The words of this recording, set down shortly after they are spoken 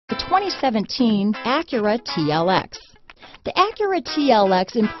2017 Acura TLX. The Acura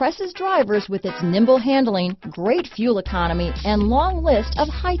TLX impresses drivers with its nimble handling, great fuel economy, and long list of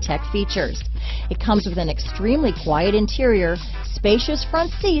high-tech features. It comes with an extremely quiet interior, spacious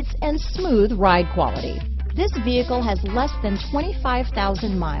front seats, and smooth ride quality. This vehicle has less than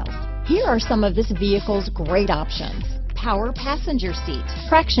 25,000 miles. Here are some of this vehicle's great options: power passenger seat,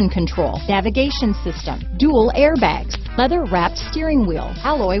 traction control, navigation system, dual airbags, leather-wrapped steering wheel,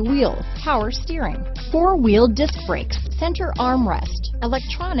 alloy wheels, power steering, four-wheel disc brakes, center armrest,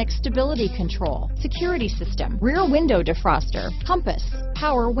 electronic stability control, security system, rear window defroster, compass,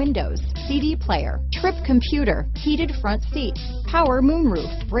 power windows, CD player, trip computer, heated front seats, power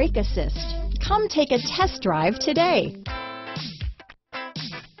moonroof, brake assist. Come take a test drive today.